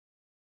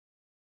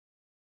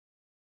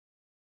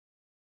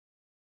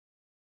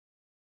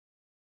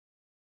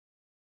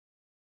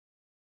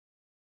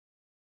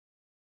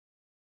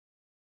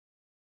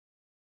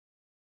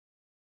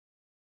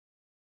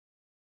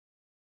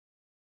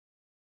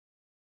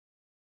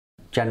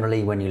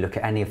Generally, when you look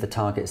at any of the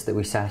targets that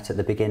we set at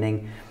the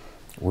beginning,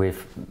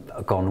 we've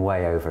gone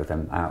way over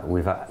them.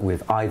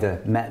 We've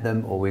either met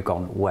them or we've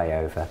gone way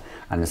over,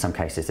 and in some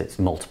cases it's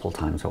multiple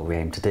times what we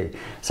aim to do.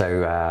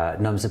 So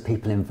numbers of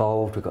people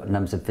involved, we've got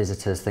numbers of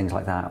visitors, things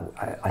like that.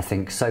 I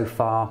think so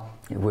far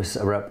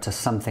we're up to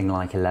something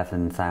like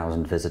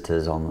 11,000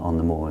 visitors on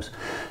the moors.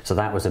 So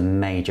that was a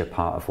major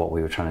part of what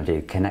we were trying to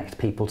do: connect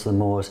people to the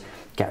moors,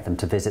 get them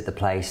to visit the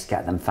place,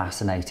 get them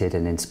fascinated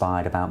and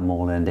inspired about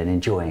moorland and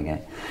enjoying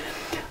it.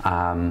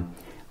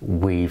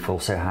 We've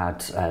also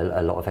had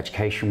a lot of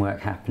education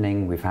work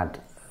happening. We've had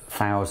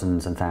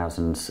thousands and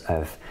thousands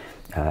of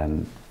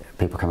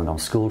people coming on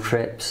school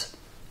trips.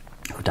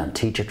 We've done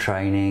teacher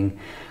training.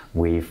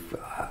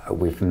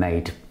 We've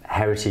made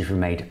heritage, we've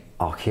made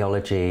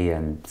archaeology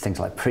and things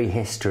like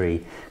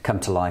prehistory come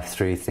to life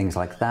through things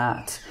like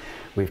that.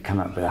 We've come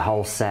up with a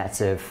whole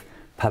set of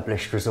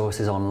published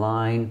resources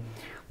online.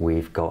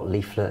 We've got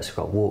leaflets, we've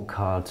got walk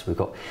cards,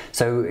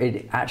 so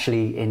it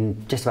actually,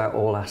 in just about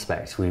all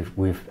aspects,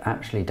 we've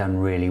actually done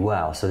really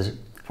well. So there's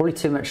probably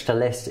too much to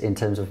list in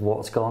terms of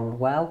what's gone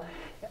well.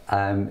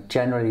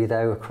 Generally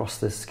though, across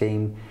the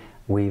scheme,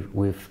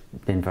 we've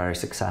been very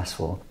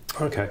successful.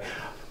 Okay.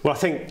 Well, I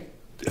think,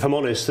 if I'm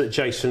honest, that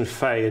Jason,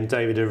 Faye and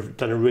David have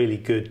done a really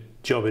good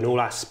job in all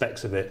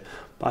aspects of it.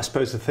 But I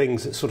suppose the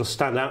things that sort of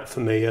stand out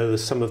for me are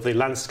some of the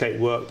landscape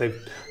work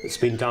that's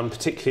been done,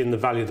 particularly in the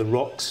Valley of the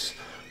Rocks,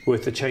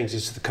 with the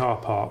changes to the car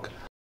park.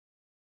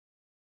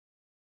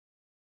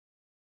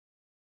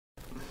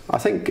 I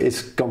think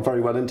it's gone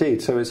very well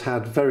indeed. So it's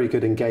had very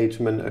good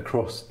engagement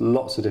across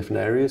lots of different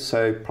areas.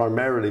 So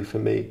primarily for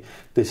me,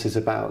 this is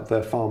about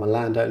the farmer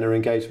landowner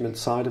engagement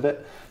side of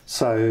it.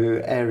 So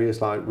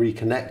areas like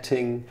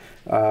reconnecting,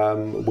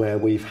 where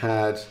we've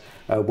had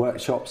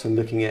workshops and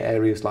looking at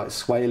areas like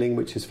swaling,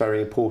 which is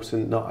very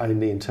important, not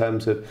only in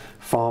terms of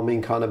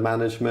farming kind of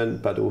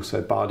management, but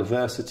also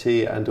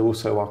biodiversity and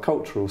also our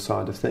cultural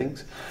side of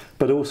things.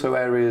 But also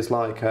areas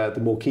like the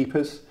moor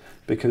keepers,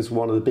 because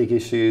one of the big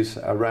issues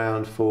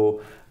around for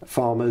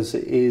farmers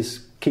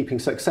is keeping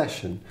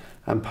succession.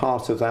 And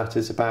part of that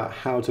is about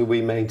how do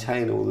we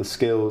maintain all the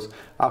skills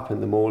up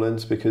in the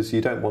moorlands, because you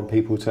don't want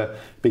people to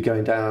be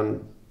going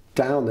down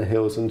the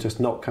hills and just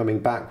not coming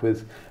back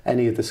with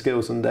any of the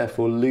skills, and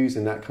therefore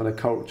losing that kind of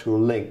cultural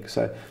link.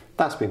 So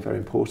that's been very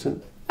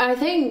important. I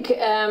think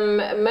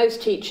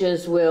most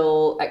teachers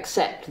will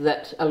accept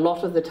that a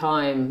lot of the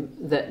time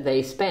that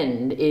they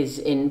spend is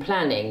in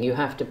planning. You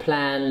have to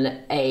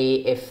plan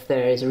if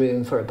there is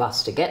room for a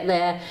bus to get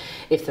there,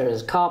 if there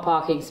is car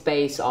parking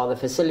space, are there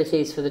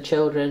facilities for the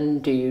children,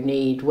 do you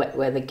need wet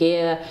weather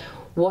gear,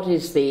 what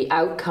is the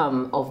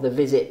outcome of the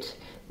visit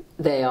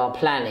they are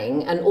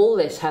planning, and all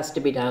this has to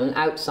be done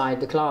outside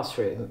the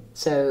classroom.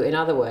 So in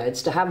other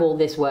words, to have all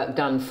this work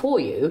done for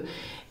you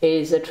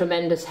is a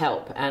tremendous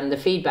help, and the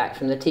feedback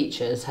from the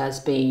teachers has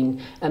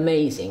been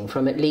amazing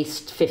from at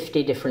least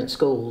 50 different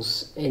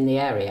schools in the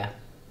area.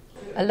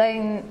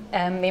 Alone,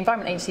 the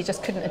Environment Agency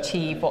just couldn't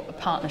achieve what the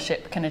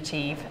partnership can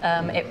achieve.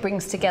 It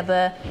brings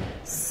together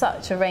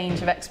such a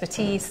range of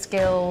expertise,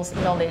 skills,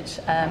 knowledge,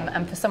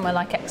 and for somewhere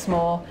like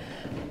Exmoor,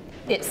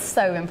 it's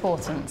so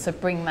important to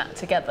bring that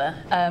together.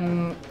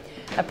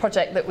 A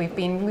project that we've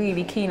been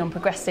really keen on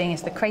progressing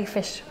is the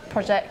crayfish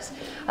project,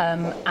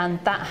 and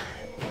that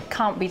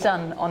can't be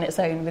done on its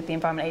own with the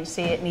Environment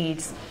Agency. It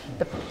needs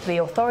the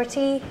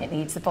authority, it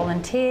needs the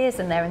volunteers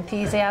and their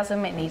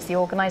enthusiasm, it needs the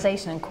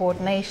organisation and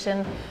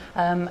coordination,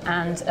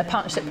 and a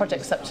partnership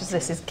project such as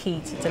this is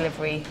key to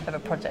delivery of a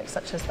project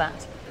such as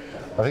that.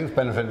 I think it's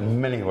benefited in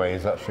many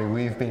ways actually.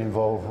 We've been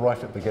involved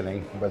right at the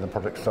beginning when the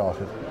project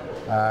started,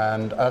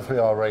 and as we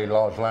are a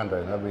large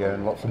landowner, we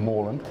own lots of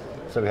moorland,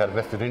 so we had a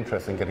vested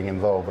interest in getting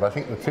involved. But I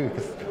think the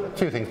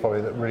two things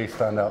probably that really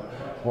stand out,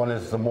 one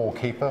is the Moor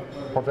Keeper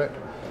project,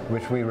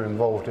 which we were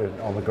involved in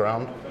on the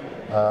ground,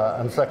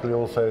 and secondly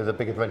also the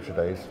Big Adventure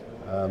Days,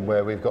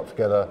 where we've got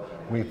together,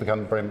 we've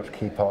become very much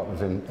key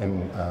partners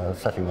in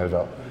setting those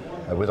up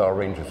with our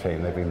ranger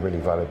team. They've been really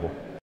valuable.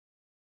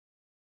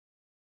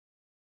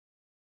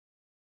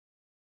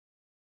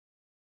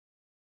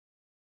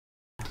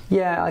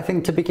 Yeah, I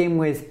think to begin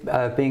with,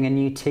 being a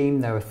new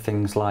team, there were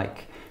things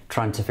like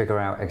trying to figure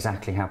out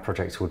exactly how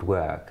projects would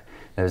work.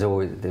 There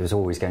was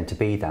always going to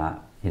be that.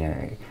 You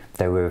know,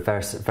 there were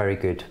very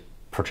good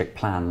project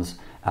plans,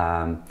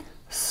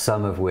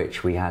 some of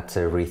which we had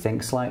to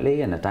rethink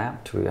slightly and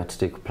adapt. We had to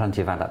do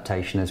plenty of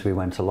adaptation as we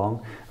went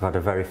along. We've had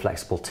a very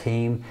flexible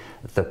team.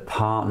 The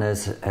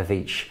partners have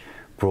each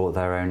brought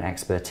their own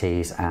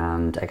expertise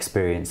and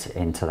experience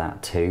into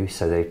that too,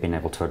 so they've been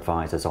able to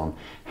advise us on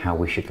how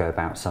we should go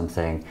about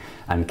something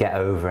and get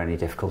over any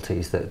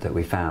difficulties that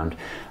we found.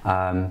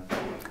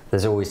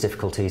 There's always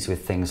difficulties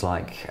with things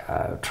like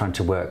trying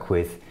to work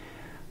with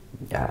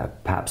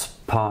perhaps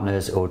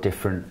partners or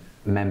different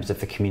members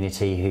of the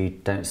community who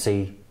don't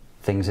see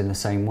things in the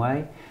same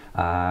way,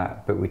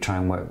 but we've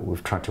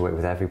tried to work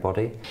with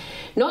everybody.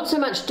 Not so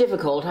much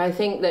difficult. I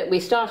think that we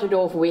started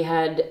off, we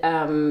had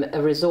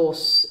a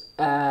resource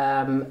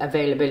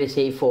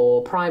availability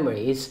for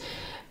primaries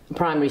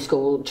primary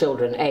school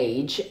children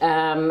age,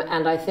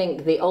 and I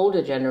think the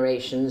older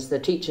generations, the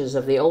teachers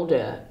of the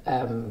older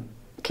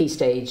Key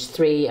Stage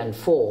 3 and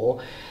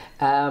 4,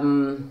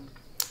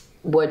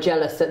 were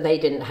jealous that they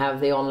didn't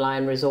have the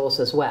online resource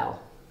as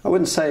well. I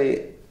wouldn't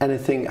say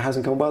anything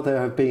hasn't gone well. There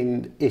have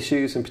been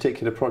issues, and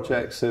particular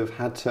projects have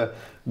had to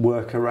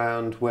work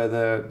around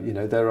whether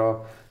there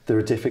are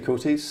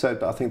difficulties. So,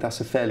 but I think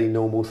that's a fairly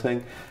normal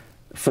thing.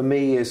 For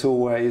me, it's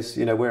always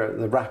we're at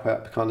the wrap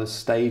up kind of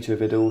stage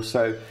of it all.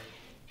 So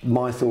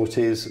my thought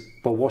is,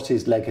 well, what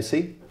is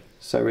legacy?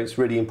 So it's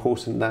really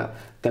important that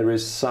there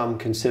is some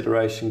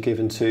consideration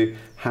given to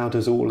how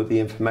does all of the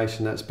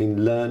information that's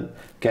been learned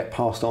get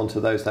passed on to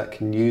those that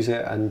can use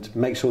it, and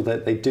make sure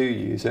that they do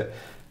use it.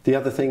 The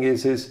other thing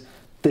is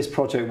this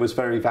project was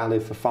very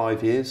valid for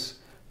 5 years.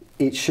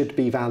 It should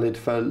be valid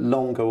for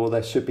longer, or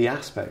there should be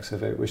aspects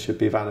of it which should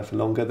be valid for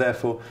longer.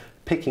 Therefore,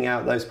 picking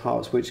out those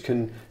parts which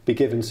can be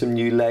given some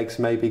new legs,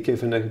 maybe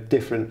given a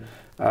different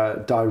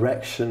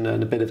direction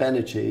and a bit of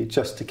energy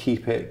just to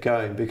keep it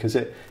going, because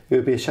it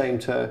would be a shame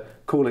to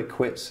call it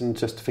quits and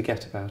just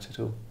forget about it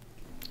all.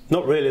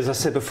 Not really. As I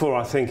said before,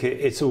 I think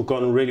it's all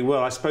gone really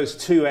well. I suppose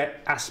two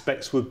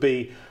aspects would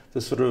be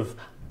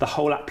the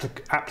whole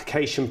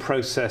application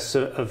process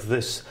of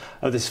this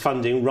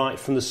funding right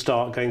from the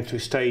start, going through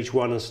stage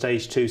 1 and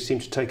stage 2,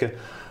 seemed to take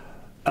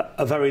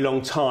a very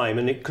long time,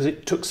 and because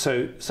it took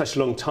such a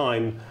long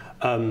time,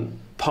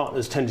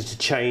 partners tended to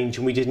change,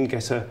 and we didn't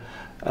get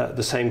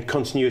the same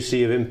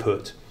continuity of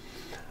input.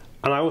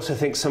 And I also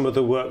think some of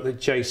the work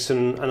that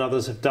Jason and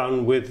others have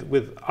done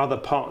with other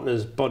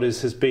partners'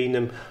 bodies has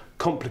been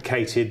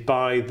complicated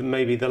by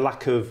maybe the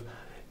lack of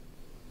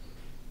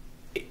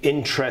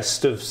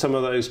interest of some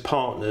of those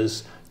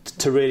partners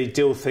to really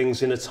deal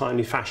things in a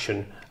timely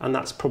fashion, and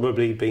that's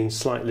probably been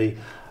slightly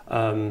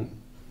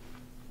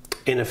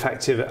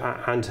ineffective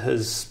and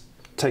has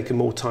taken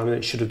more time than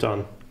it should have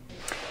done.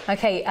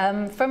 Okay,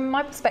 from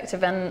my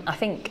perspective, and I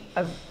think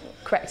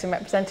correct in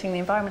representing the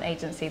Environment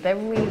Agency, there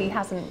really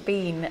hasn't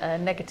been a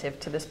negative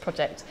to this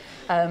project.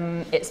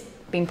 It's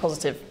been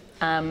positive.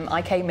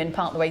 I came in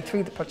part the way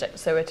through the project,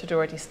 so it had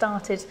already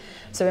started.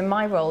 So in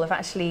my role, I've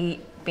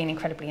actually been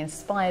incredibly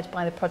inspired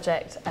by the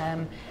project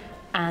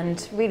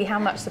and really how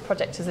much the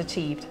project has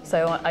achieved.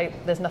 So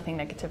there's nothing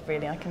negative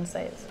really, I can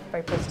say. It's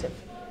very positive.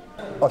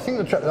 I think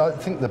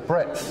the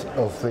breadth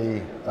of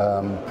the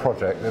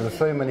project, there were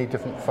so many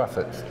different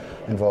facets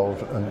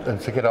involved, and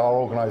to get our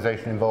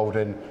organisation involved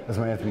in as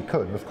many as we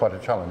could was quite a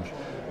challenge.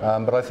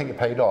 But I think it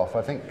paid off.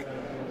 I think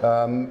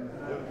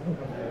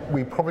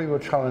we probably were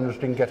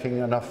challenged in getting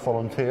enough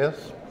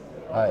volunteers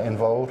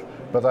involved,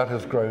 but that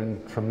has grown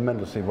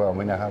tremendously well.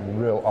 We now have a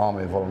real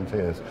army of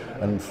volunteers,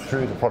 and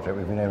through the project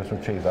we've been able to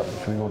achieve that,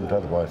 which we wouldn't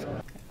otherwise.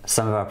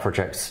 Some of our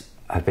projects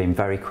have been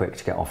very quick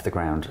to get off the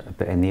ground,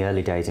 but in the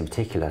early days in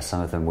particular, some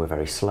of them were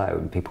very slow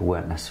and people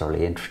weren't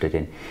necessarily interested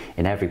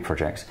in every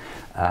project.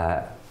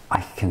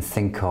 I can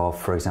think of,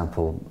 for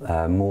example,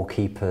 moor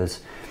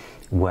keepers,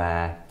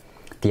 where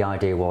the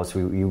idea was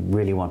we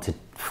really wanted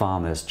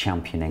farmers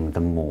championing the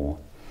moor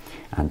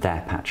and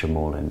their patch of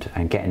moorland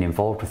and getting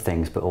involved with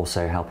things, but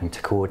also helping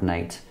to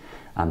coordinate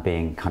and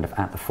being kind of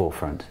at the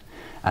forefront.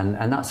 And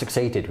that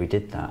succeeded, we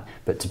did that.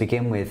 But to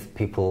begin with,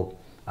 people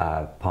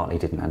partly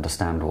didn't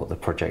understand what the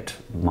project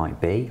might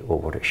be or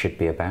what it should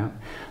be about,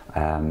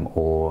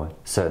 or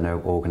certain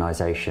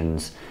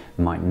organisations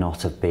might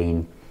not have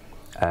been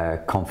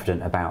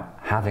confident about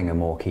having a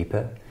moor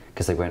keeper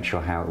because they weren't sure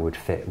how it would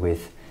fit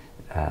with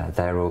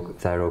their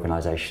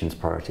organisation's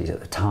priorities at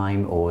the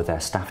time or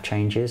their staff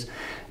changes.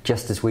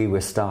 Just as we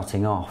were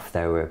starting off,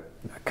 there were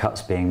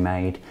cuts being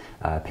made,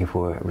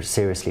 people were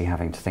seriously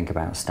having to think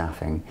about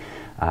staffing.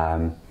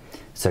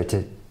 So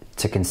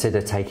to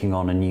consider taking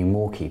on a new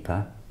moor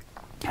keeper,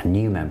 a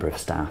new member of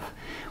staff,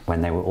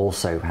 when they were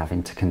also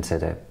having to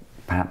consider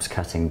perhaps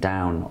cutting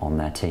down on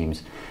their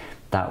teams,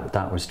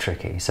 that was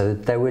tricky. So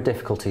there were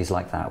difficulties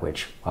like that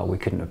which we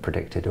couldn't have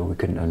predicted or we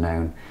couldn't have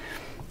known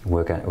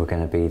were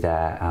going to be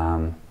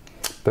there.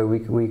 But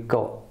we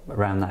got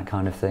around that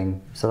kind of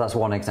thing. So that's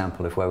one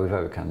example of where we've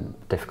overcome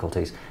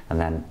difficulties and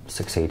then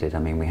succeeded. I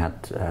mean, we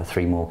had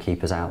 3 more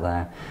keepers out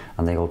there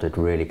and they all did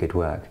really good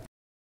work.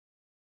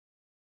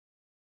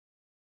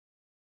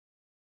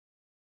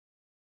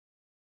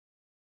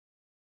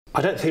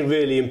 I don't think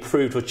really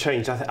improved or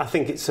changed. I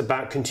think it's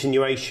about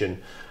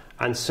continuation.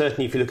 And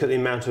certainly if you look at the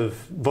amount of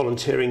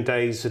volunteering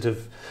days that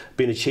have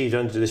been achieved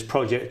under this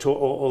project,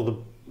 or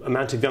the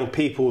amount of young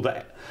people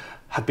that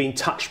have been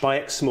touched by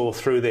Exmoor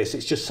through this,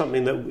 it's just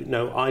something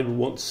that I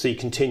want to see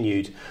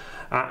continued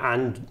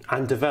and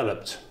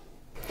developed.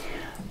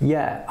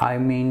 Yeah, I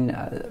mean,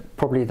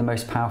 probably the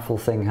most powerful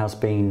thing has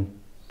been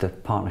the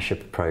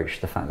partnership approach,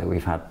 the fact that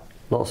we've had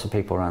lots of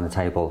people around the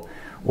table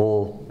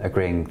all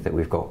agreeing that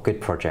we've got good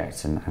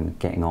projects and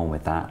getting on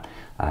with that,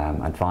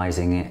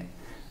 advising it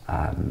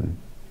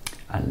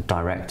and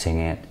directing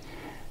it.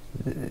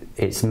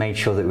 It's made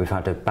sure that we've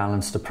had a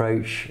balanced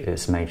approach.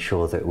 It's made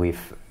sure that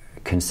we've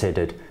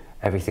considered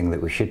everything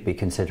that we should be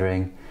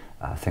considering.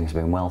 Things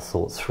have been well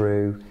thought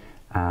through,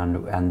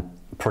 and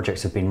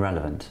projects have been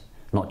relevant,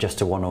 not just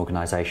to one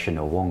organisation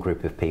or one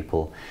group of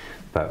people,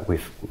 but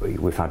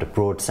we've had a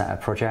broad set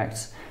of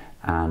projects,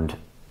 and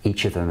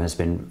each of them has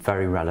been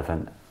very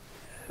relevant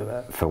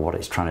for what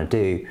it's trying to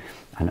do,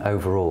 and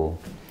overall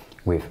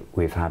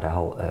we've had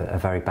a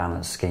very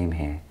balanced scheme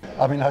here.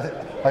 I mean,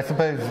 I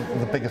suppose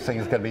the biggest thing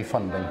is going to be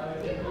funding,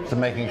 so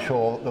making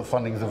sure that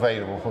funding is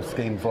available for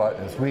schemes like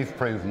this. We've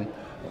proven,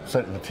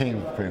 certainly the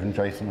team have proven,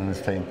 Jason and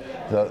his team,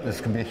 that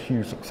this can be a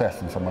huge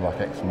success in somewhere like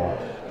Exmoor,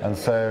 and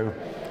so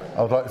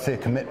I would like to see a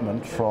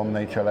commitment from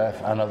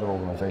HLF and other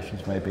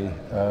organisations maybe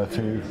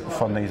to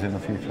fund these in the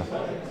future.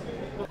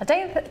 I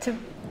don't,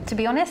 to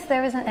be honest,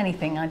 there isn't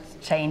anything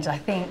I'd change. I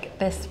think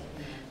this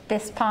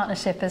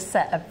partnership has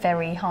set a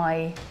very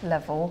high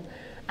level,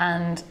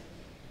 and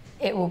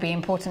it will be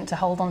important to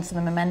hold on to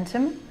the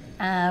momentum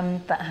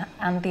and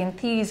the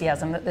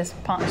enthusiasm that this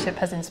partnership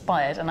has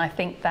inspired. And I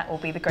think that will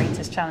be the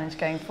greatest challenge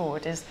going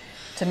forward, is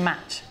to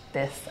match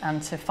this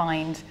and to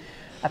find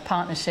a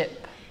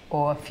partnership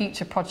or a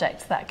future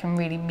project that can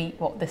really meet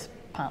what this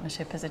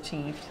partnership has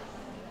achieved.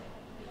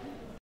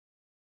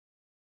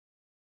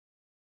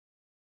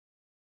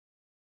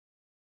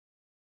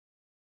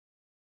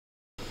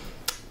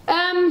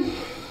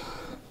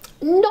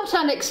 Not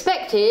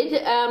unexpected,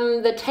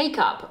 the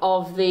take-up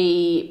of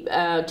the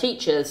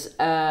teachers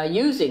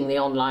using the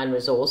online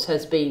resource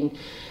has been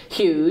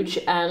huge,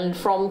 and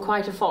from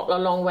quite a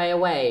long way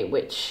away,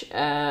 which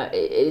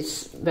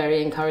is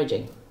very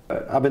encouraging.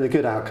 I mean, a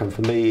good outcome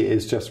for me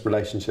is just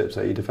relationships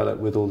that you develop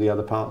with all the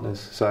other partners.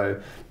 So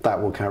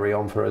that will carry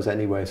on for us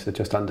anyway. So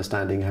just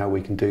understanding how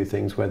we can do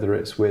things, whether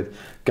it's with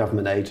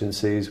government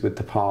agencies, with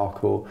the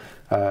park, or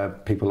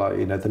people like,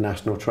 you know, the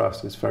National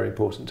Trust, is very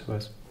important to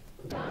us.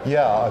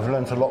 Yeah, I've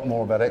learnt a lot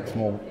more about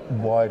Exmoor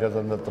wider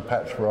than the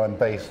patch where I'm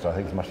based, I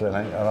think, as much as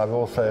anything. And I've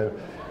also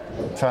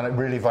found it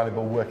really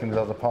valuable working with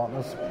other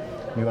partners.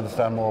 You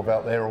understand more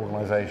about their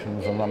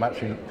organisations, and I'm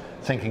actually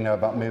thinking now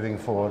about moving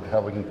forward,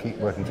 how we can keep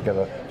working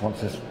together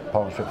once this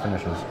partnership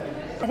finishes.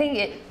 I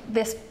think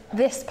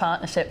this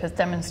partnership has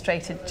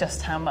demonstrated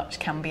just how much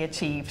can be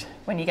achieved.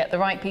 When you get the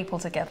right people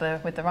together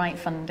with the right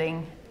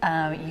funding,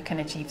 you can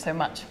achieve so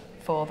much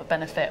for the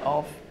benefit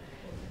of,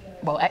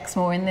 well,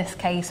 Exmoor in this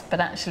case,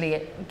 but actually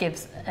it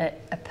gives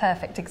a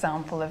perfect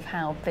example of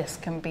how this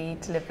can be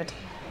delivered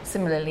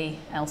similarly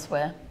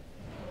elsewhere.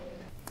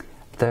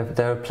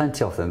 There are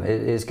plenty of them.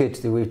 It's good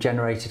that we've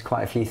generated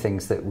quite a few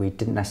things that we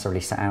didn't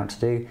necessarily set out to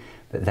do,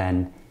 but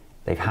then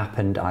they've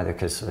happened either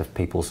because of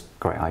people's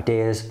great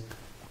ideas,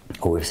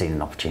 or we've seen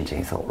an opportunity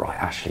and thought, right,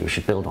 actually we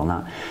should build on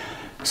that.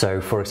 So,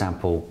 for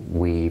example,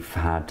 we've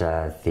had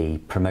the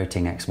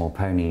Promoting Exmoor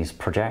Ponies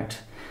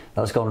project.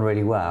 That's gone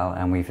really well,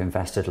 and we've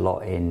invested a lot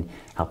in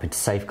helping to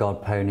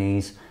safeguard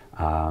ponies.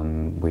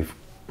 We've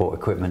bought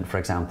equipment, for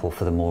example,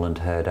 for the moorland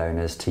herd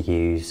owners to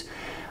use.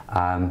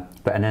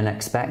 But an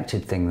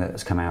unexpected thing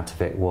that's come out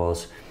of it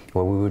was,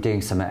 well, we were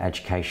doing some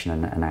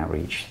education and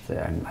outreach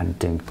and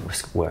doing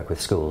work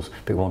with schools,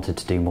 but we wanted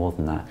to do more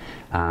than that.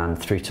 And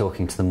through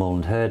talking to the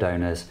moorland herd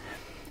owners,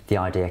 the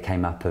idea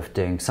came up of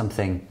doing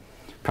something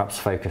perhaps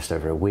focused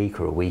over a week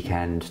or a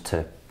weekend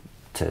to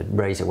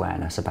raise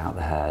awareness about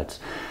the herds.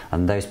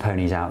 And those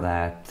ponies out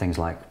there, things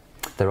like,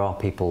 there are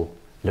people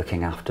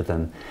looking after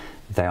them,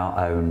 they are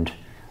owned,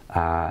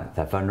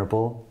 they're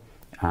vulnerable,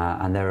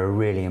 and they're a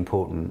really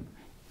important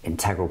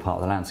integral part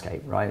of the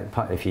landscape, right?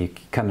 If you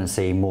come and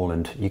see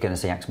moorland, you're going to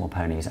see Exmoor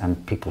ponies,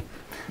 and people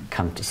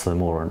come to the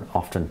moor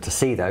often to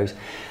see those.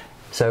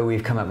 So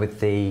we've come up with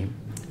the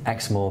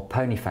Exmoor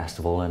Pony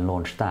Festival and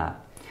launched that.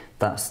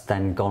 That's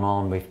then gone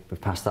on,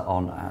 we've passed that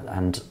on,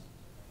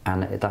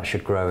 and that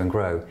should grow and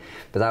grow.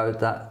 But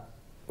that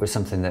was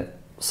something that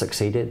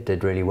succeeded,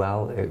 did really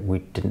well. We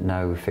didn't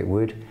know if it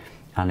would,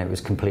 and it was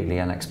completely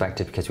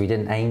unexpected because we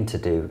didn't aim to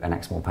do an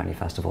Exmoor Pony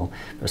Festival.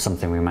 It was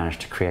something we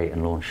managed to create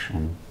and launch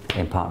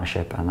in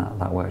partnership, and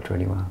that worked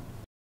really well.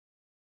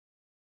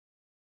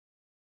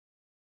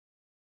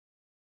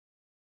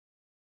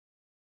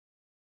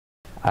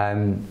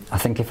 I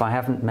think if I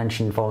haven't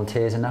mentioned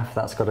volunteers enough,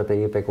 that's got to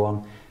be a big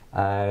one.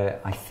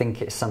 I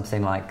think it's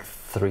something like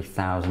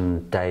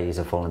 3,000 days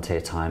of volunteer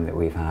time that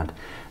we've had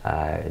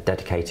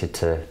dedicated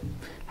to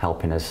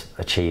helping us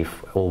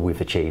achieve all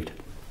we've achieved.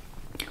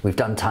 We've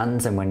done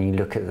tons, and when you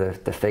look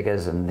at the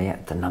figures and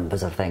the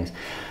numbers of things,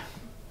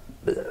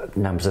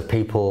 numbers of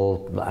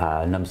people,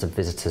 numbers of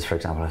visitors, for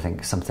example, I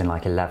think something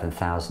like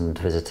 11,000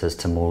 visitors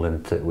to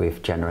moorland that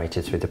we've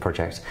generated through the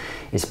project.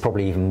 It's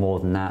probably even more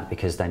than that,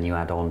 because then you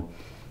add on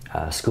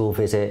school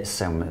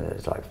visits, and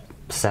it's like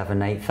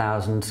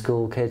 7,000–8,000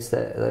 school kids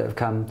that have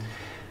come,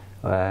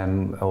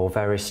 or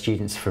various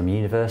students from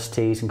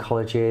universities and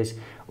colleges,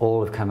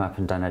 all have come up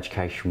and done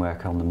education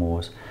work on the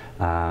moors.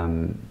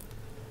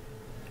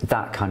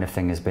 That kind of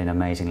thing has been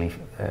amazingly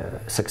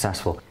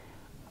successful.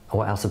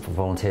 What else have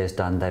volunteers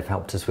done? They've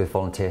helped us with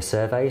volunteer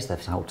surveys,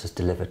 they've helped us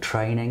deliver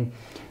training,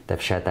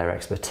 they've shared their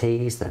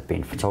expertise, they've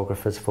been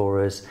photographers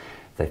for us,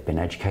 they've been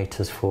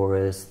educators for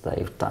us,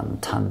 they've done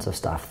tons of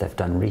stuff, they've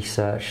done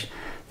research,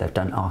 They've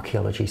done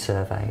archaeology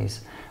surveys.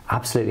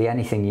 Absolutely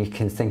anything you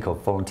can think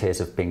of, volunteers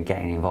have been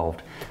getting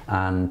involved,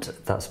 and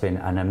that's been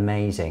an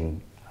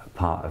amazing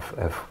part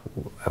of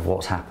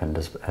what's happened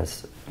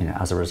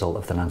as a result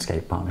of the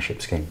Landscape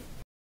Partnership Scheme.